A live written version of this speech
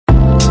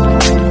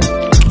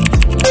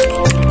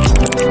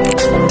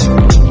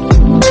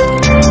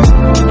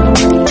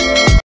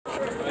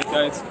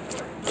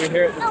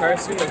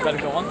Ferris Wheel is about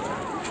to go on.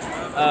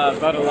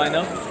 About to line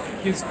up.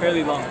 Queue's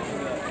fairly long.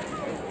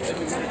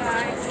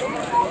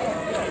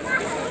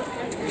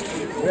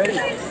 Ready?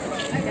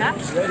 Yeah?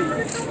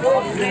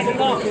 Ready.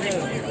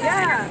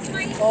 Yeah.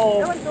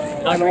 Oh,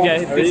 don't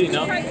forget, busy,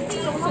 no?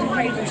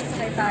 Sumakay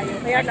tayo.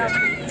 Kaya lang,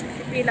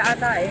 pila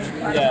ata eh.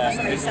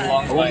 Yeah, it's a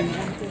long line.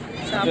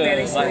 Sa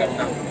Ferris Wheel.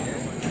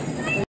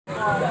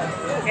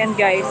 And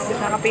guys,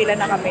 nakapila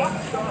na kami.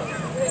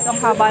 Ang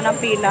haba ng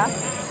pila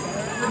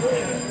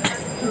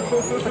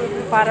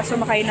para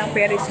sumakay ng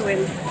Ferris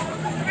Wheel.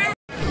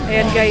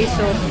 Ayan guys,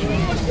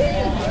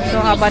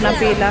 so haba ng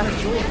pila.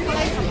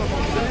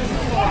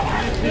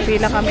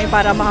 Pila kami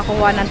para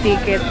makakuha ng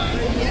ticket.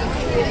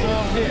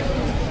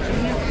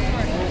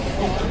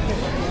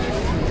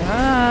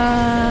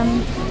 Yan.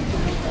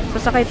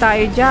 Sasakay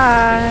tayo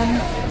dyan.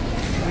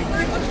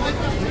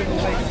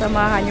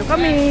 Samahan nyo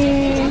kami.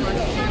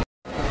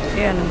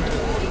 Ayan.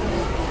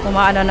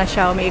 Umaano na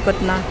siya, umiikot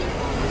na.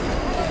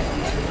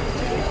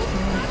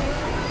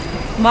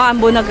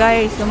 Umaambo na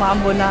guys,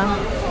 umaambo na.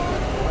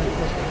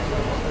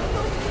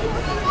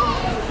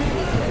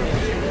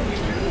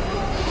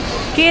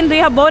 Kin, do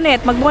you have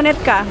bonnet? Mag-bonnet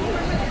ka.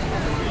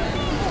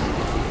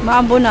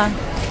 Maambo na.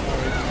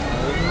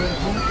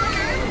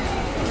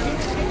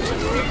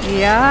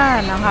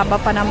 Yan, ang haba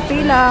pa ng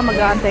pila.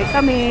 Mag-aantay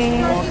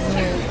kami.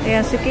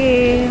 Ayan si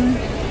Kin.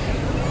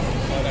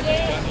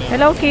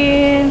 Hello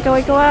Kin,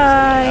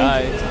 kaway-kaway.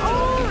 Hi.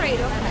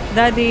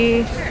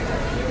 Daddy.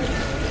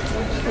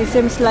 It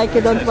seems like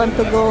you don't want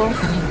to go.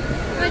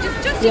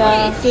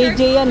 Yeah, KJ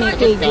yan eh,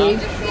 KJ.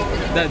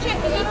 Dad.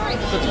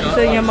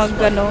 Gusto niya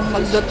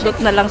magdot-dot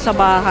na lang sa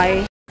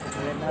bahay.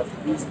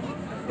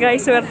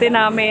 Guys, swerte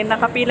namin.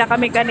 Nakapila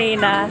kami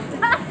kanina.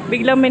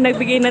 Biglang may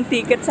nagbigay ng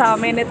ticket sa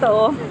amin. Ito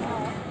oh.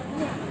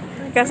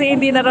 Kasi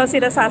hindi na raw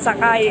sila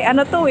sasakay.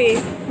 Ano to eh?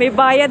 May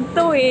bayad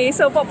to eh.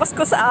 So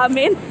papasko sa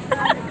amin.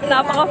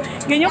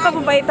 Ganyan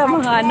kababait ang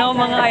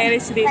mga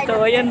Irish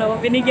dito. Ayan oh,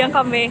 binigyan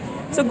kami.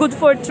 So good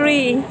for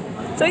 3.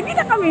 So hindi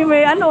na kami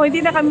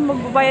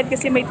magbabayad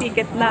kasi may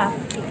ticket na.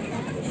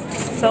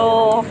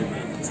 So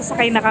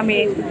sasakay na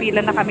kami, pila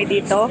na kami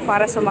dito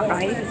para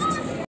sumakay.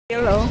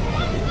 Hello.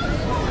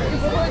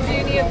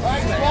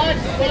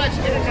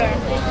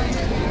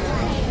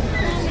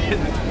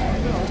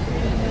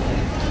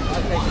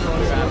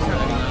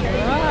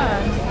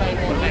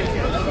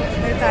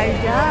 May tayo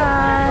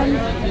dyan.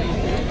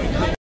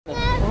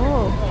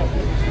 Oh.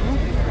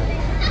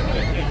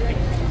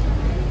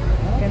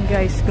 Yan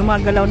guys,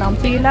 gumagalaw na ang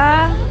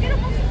pila.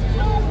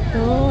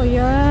 Ito,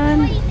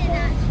 yan.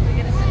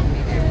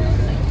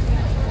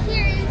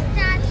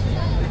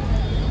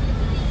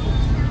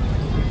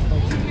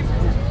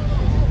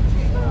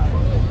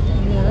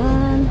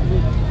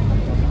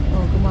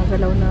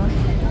 Galaw na.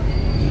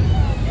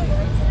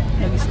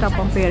 Nag-stop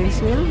ang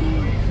Ferris Wheel.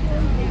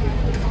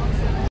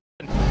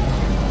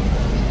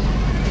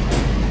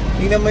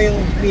 Tingnan mo yung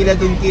pila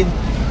dun, kid.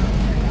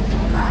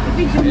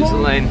 There's a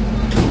line.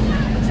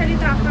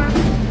 Salita ka.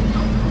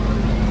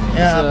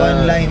 Yeah,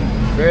 one line.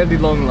 Fairly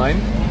long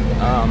line.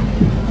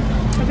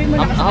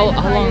 How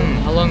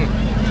long?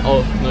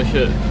 Oh, no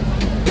shit.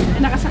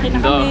 Nakasakay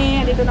na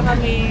kami. Dito na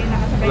kami.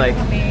 Nakasakay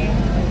na kami.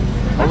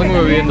 How long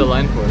were we in the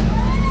line for?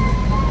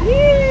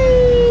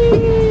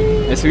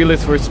 This wheel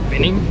is for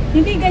spinning?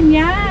 Hindi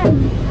ganyan.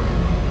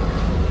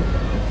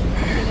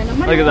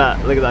 Look at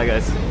that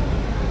guys.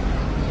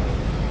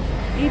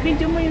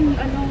 I-video mo yung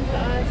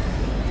taas.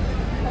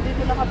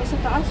 Dito na kami sa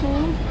taas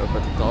oh. Up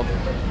at the top.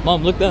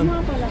 Mom, look down.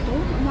 Mga pala to?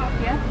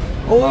 Umaakyat?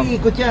 Oo,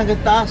 ikot yan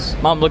hanggang taas.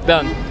 Mom, look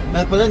down.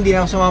 Dahil pala, hindi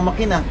na ako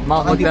sumamakin ah.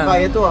 Mom, look down. Hindi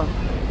kaya to ah.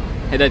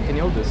 Hey Dad, can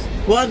you hold this?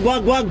 Wag!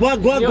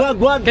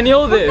 Can you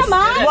hold this?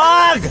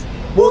 Wag!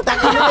 Butang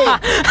ina eh!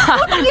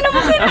 Putang ina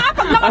mo sila!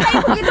 Pag namatay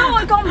ko ito,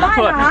 ikaw ang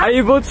bahala ha? Are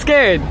you both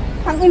scared?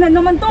 Ang ina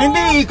naman to!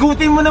 Hindi,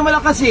 ikutin mo na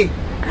malakas eh!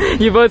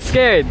 You both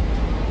scared?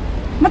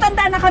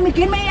 Matanda na kami,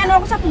 Kin. May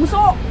ako sa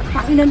puso.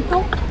 Ang ina to.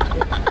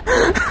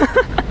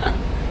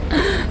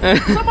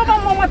 So,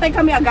 mamatay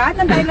kami agad?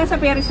 Nandahil lang sa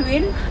Ferris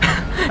Wheel?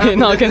 You're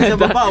not gonna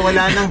die.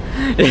 Wala nang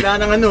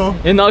ano.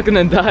 You're not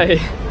gonna die.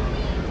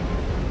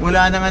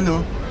 Wala nang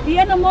ano.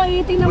 Iyan mo,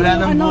 itingnan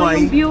mo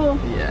yung view.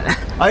 Yeah.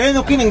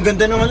 Ayun, okay, ang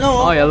ganda ng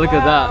ano. Oh yeah, look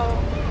at that.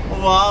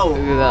 Wow.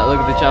 Look at that.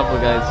 Look at the chapel,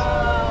 guys.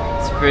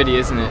 It's pretty,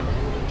 isn't it?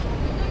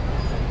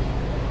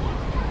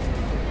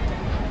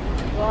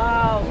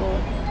 Wow.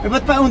 Eh,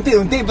 ba't pa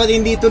unti-unti? Ba't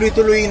hindi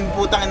tuloy-tuloy yung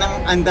putang ng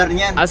andar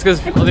niyan? That's because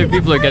other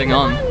people are getting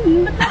on.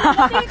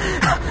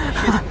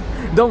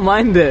 Don't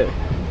mind it.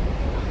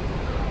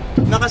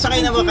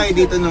 Nakasakay na ba kayo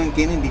dito nung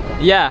Kin? Hindi pa?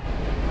 Yeah.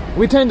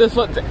 We turned the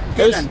foot.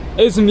 It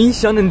was me,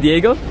 Sean, and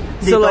Diego.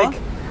 So like,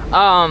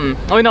 oh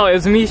no, it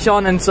was me,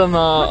 Sean, and some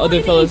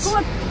other fellas.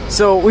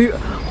 So we,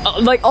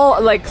 like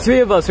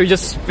 3 of us were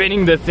just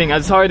spinning the thing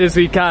as hard as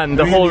we can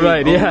the whole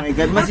ride. Oh Yeah. my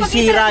God,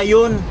 masisira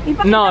yun.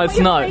 No,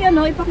 it's not.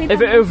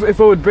 If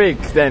it would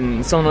break,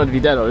 then someone would be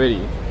dead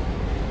already.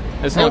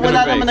 It's not gonna break.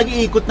 Wala naman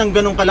nag-iikot ng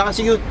ganong kalakas.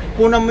 Yung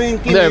puna mo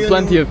yung There are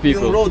plenty of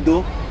people. Yung road,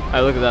 oh.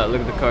 Look at that.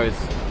 Look at the cars.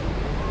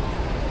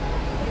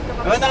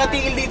 Ba't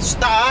nakatigil dito sa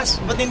taas?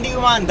 Ba't hindi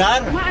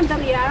umaandar? Umaandar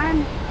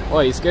yan.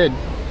 Oh, he's good.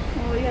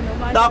 Oh, yan,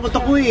 umaandar Takot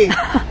ako eh.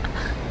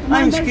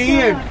 I'm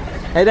scared.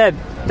 Hey, Dad.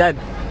 Dad.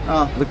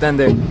 Oh. Look down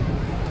there.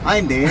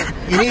 Hindi.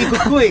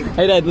 Iniikot ko eh.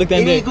 Hey, Dad. Look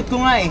down there. Iniikot ko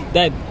nga eh.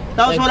 Dad.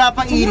 Tapos Dad. wala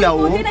pang ilaw.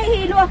 Hindi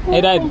nahihilo ako.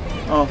 Hey, Dad.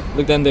 Oh.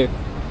 Look down there.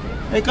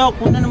 Ikaw,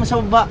 kuna naman sa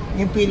baba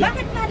yung pila.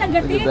 Bakit Look at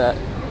nalagatin? that.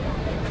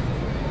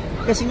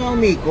 Kasi nga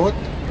umikot.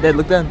 Dad,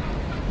 look down.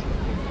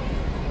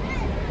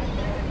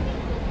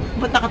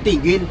 Ba't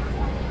nakatigil?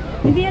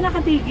 Hindi yan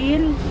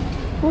nakatigil.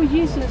 Oh,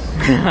 Jesus.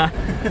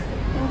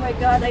 Oh my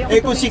God. Ayoko Eh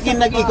kung si Kin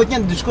nag-ikot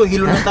niyan, Diyos ko,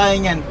 hilo na tayo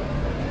niyan.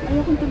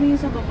 Ayokong tumingin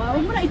sa baba.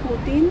 Huwag mo na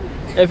ikutin.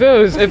 If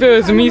it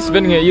was me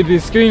spinning it, you'd be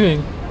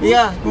screaming.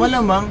 Yeah,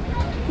 malamang.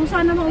 Kung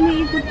saan naman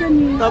umiikot yan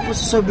eh. Tapos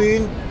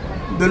sasabihin,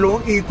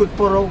 dalawang ikot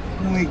pa raw.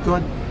 Oh my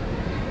God.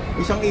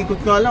 Isang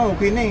ikot nga lang,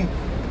 okay na eh.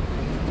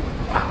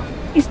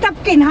 Stop,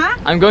 Kin, ha?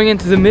 I'm going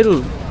into the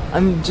middle.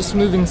 I'm just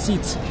moving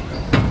seats.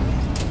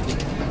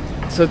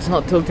 So it's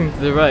not tilting to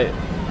the right.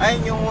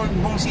 Ayun yung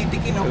buong city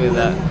Look at kinukuha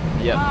that. mo.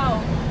 Yep. Wow.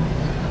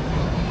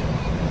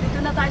 Dito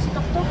na tayo sa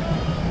tuktok.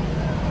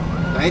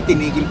 Kahit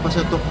tinigil pa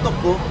sa tuktok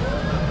ko.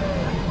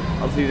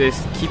 Hopefully they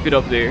keep it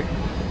up there.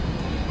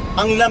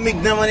 Ang lamig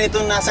naman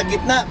itong nasa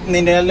gitna.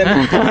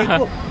 Nilalamig kami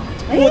ko.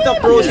 Puta, Ay,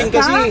 frozen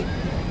ka? kasi.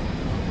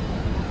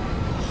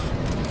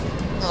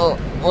 Oh,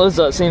 what is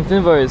that? St.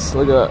 Finbar's.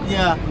 Look at that.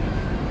 Yeah.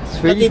 It's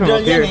pretty from Cathedral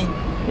up here. yan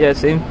eh. Yeah,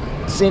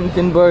 St.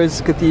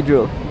 Finbar's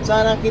Cathedral.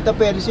 Sana kita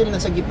Ferris Wheel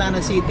nasa gitna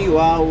ng city.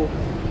 Wow.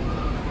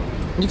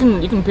 You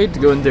can pay to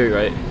go in there,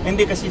 right?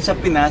 Hindi kasi sa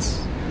Pinas,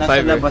 nasa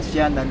Fiverr. labas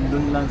yan.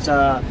 Nandun lang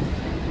sa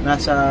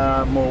nasa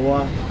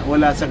MOA.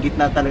 Wala sa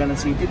gitna talaga ng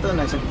city to.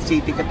 Nasa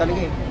city ka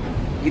talaga eh.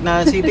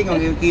 Gitna ng city, kung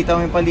kita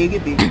mo yung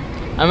paligid eh.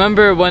 I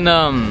remember when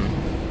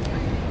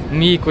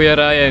me, Kuya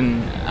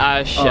Ryan,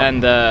 Ash, Oh.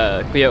 and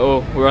Kuya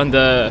O were on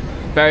the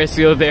Ferris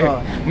wheel there.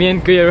 Oh. Me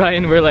and Kuya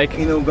Ryan were like,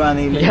 Inuga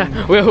nila yeah,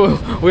 yun.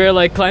 we were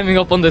like climbing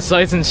up on the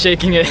sides and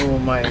shaking it. Oh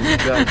my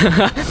God.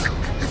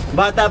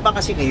 Bata pa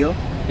kasi kayo.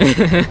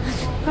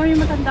 Kami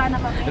matanda na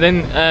kami. And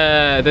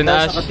then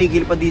Tapos Ash,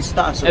 nakatigil pa dito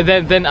sa taas. Oh.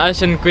 and then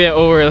Ash and Kuya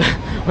O were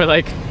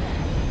like,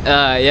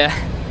 yeah.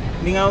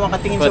 Hindi nga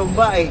makatingin But- sa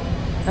baba eh.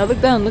 Now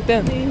look down, look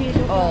down. Nahihilo.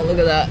 Oh, look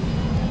at that.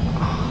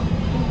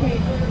 Okay.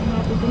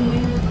 Maputong na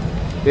yun.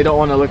 They don't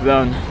want to look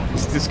down.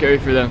 It's too scary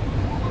for them.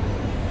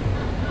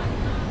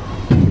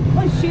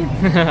 Oh shit.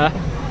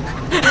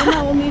 Ayun na,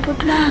 umikot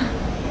na.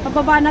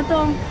 Pababa na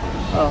to.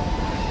 Oh.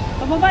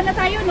 Pababa na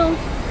tayo, no?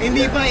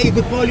 Hindi pa,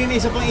 ikot pa uli na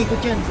isa pang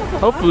ikot yan.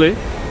 Hopefully.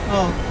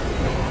 Oh.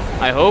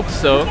 I hope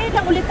so. Kaya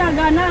lang ulit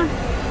taga na.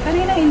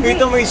 Kanina hindi.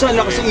 Ito may isa,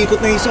 lakas ng ikot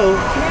na isa oh.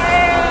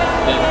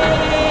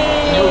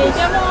 Yay!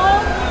 Diyan mo, oh.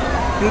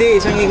 Hindi,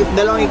 isang ikot,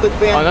 dalawang ikot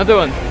pa yan. Oh, another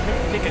one.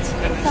 Isa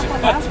pa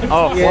ba?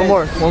 Oh, Yes.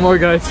 one more,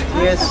 guys.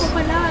 Yes. Isa pa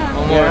pala.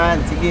 One more. Yan,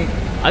 sige.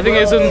 I think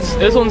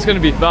this one's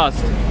gonna be fast.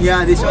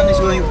 Yeah, this one is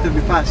going to be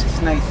fast. It's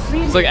nice.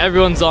 It's like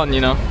everyone's on, you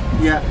know.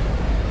 Yeah.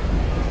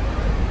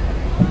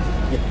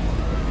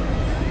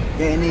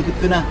 Kaya iniikot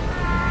ko na.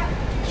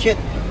 Shit.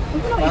 Huwag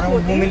mo lang Parang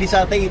ikutin. bumili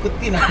sa atay, ikot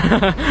din ah.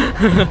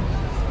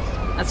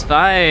 That's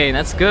fine.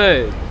 That's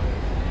good.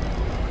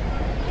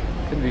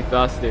 Could be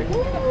faster.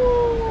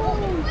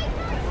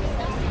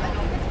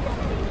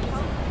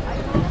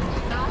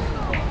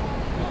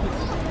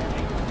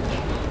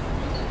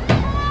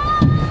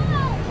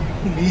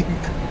 Hindi,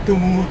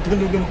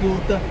 tumutunog ang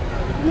puta.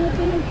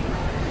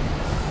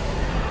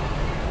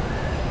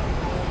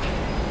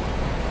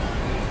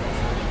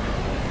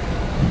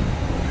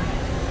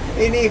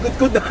 Iniikot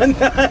ko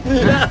dahan-dahan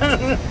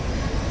lang.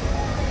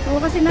 Oo,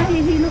 kasi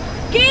nahihilo.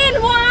 Kin,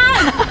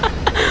 wag!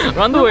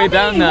 Run the way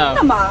down now.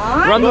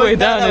 Naman. Run the way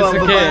down. It's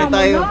Bababa okay. na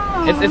tayo.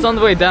 It's on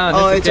the way down.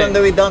 Oh, It's it's on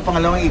the okay. way down.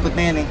 Pangalawang ikot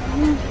na yan eh.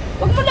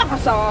 Huwag mo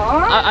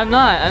lakasan. I'm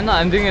not.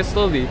 I'm doing it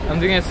slowly. I'm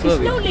doing it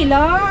slowly. Slowly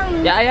lang.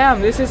 Yeah, I am.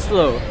 This is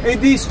slow. Eh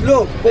di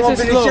slow. This is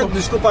Pumabilis slow. siya.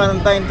 Diyos ko,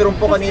 parang time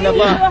trumpo kanina Nahihilo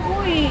pa. ako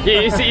eh.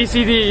 Yeah, you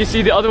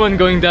see the other one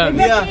going down.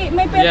 May, Yeah.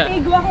 may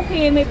vertigo ako,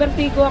 Kin. May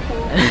vertigo ako.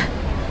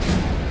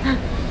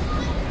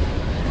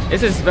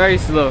 This is very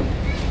slow.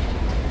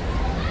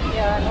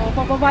 Yan, o.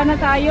 Pababa na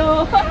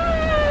tayo.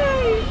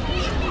 Ay!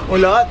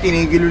 Wala,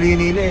 tinigil uli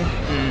nila eh.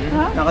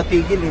 Ha?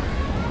 Nakatigil eh.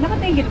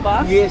 Nakatigil ba?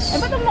 Yes. Eh,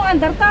 ba't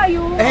umaandar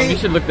tayo? Oh, you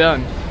should look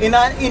down.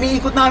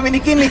 Iniikot namin ni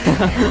Kim eh.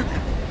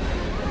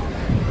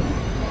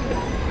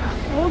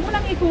 Huwag mo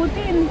lang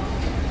ikutin.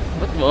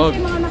 What vlog? Kasi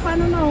mga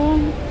nakano na, oh.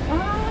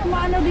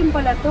 Maano din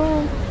pala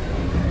to.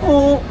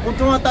 Oo, kung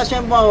tumataas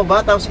siya yung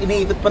bumababa, tapos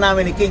iniikot pa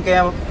namin ni Kim,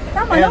 kaya...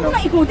 Tama, ayan, huwag mo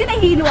lang ikutin.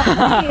 Nahihilo ako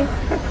eh.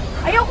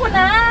 Ayoko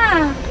na.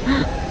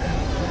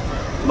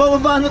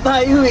 Bababa na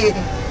tayo eh.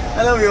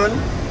 Alam mo yun?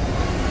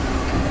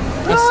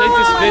 It's safe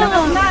to spin.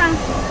 Ayoko na.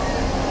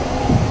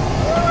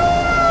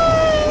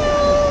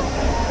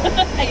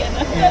 Ayan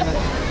na.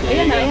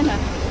 Ayan na, ayan na.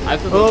 I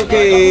have to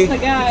Okay. Tapos na,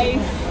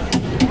 guys.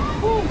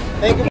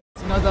 Thank you.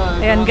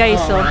 Ayan, guys,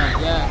 so.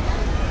 Yeah.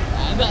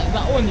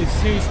 That one you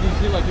seriously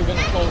feel like you're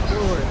gonna fall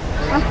forward.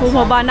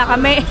 Bumaba na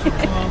kami.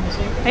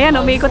 Ayan,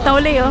 umikot na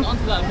uli, oh.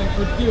 Onto that thing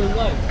for dear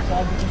life.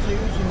 Sabi ko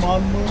sa'yo, si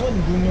mama mo,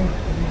 dun yung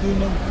doon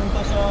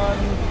nagpunta sa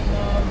YouTube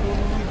na doon.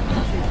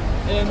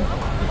 And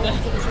kita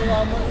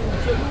sumama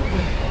siya.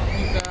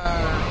 Kita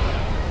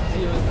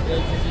she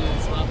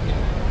was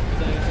laughing.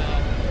 Dahil sa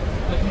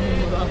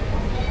nagmumura.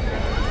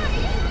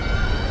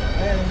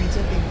 Kaya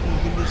minsan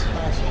tingin sa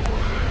taas.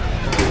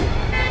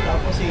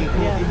 Tapos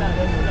ikutin na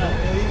gano'n.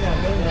 Ayun nga,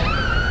 gano'n.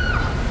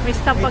 May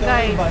stop pa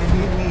guys.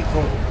 Hindi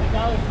ko.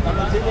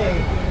 Tapos sila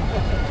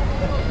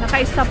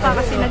Naka-stop pa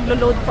kasi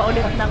naglo-load pa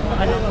ulit ng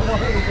ano.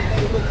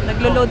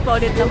 Naglo-load pa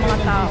ulit ng mga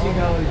tao.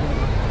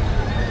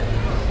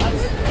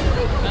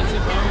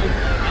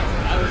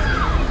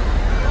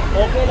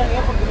 Okay lang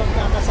yan pag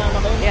magkakasama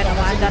kayo. Yan,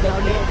 umaandar na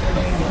ulit.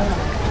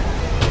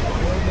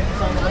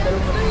 Magkakasama ka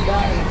dalawang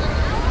matindahan.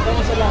 Kaya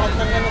mo sa lahat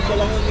ng ano,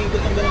 walang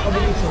umikot ng ganang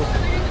kabilis.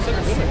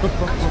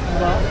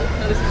 Diba?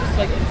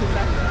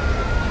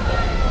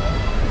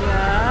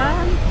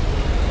 Yan.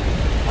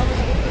 Ang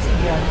masakit kasi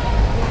yan.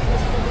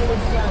 Mas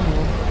pagulog sa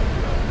ano,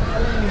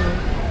 alam niyo,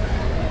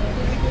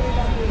 hindi ko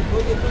nilang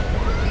umikot.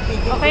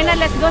 Okay na,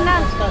 let's go na.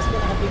 Taas ko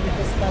nakapigil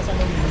sa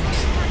ano niyo.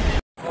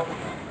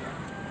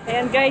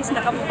 Ayan guys,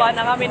 nakababa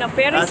na kami ng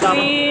Ferris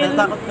Wheel.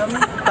 Takot kami.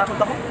 Takot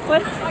ako.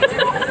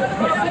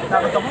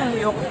 Takot ako.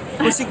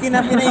 Kung si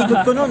pinaikot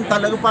ko nun,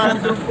 talaga parang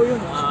drone ko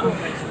yun.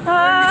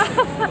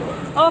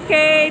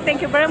 Okay, thank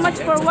you very much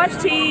for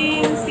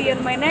watching. See you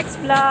in my next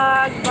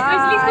vlog.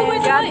 Bye.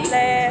 God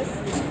bless.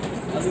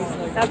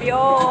 Love you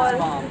all.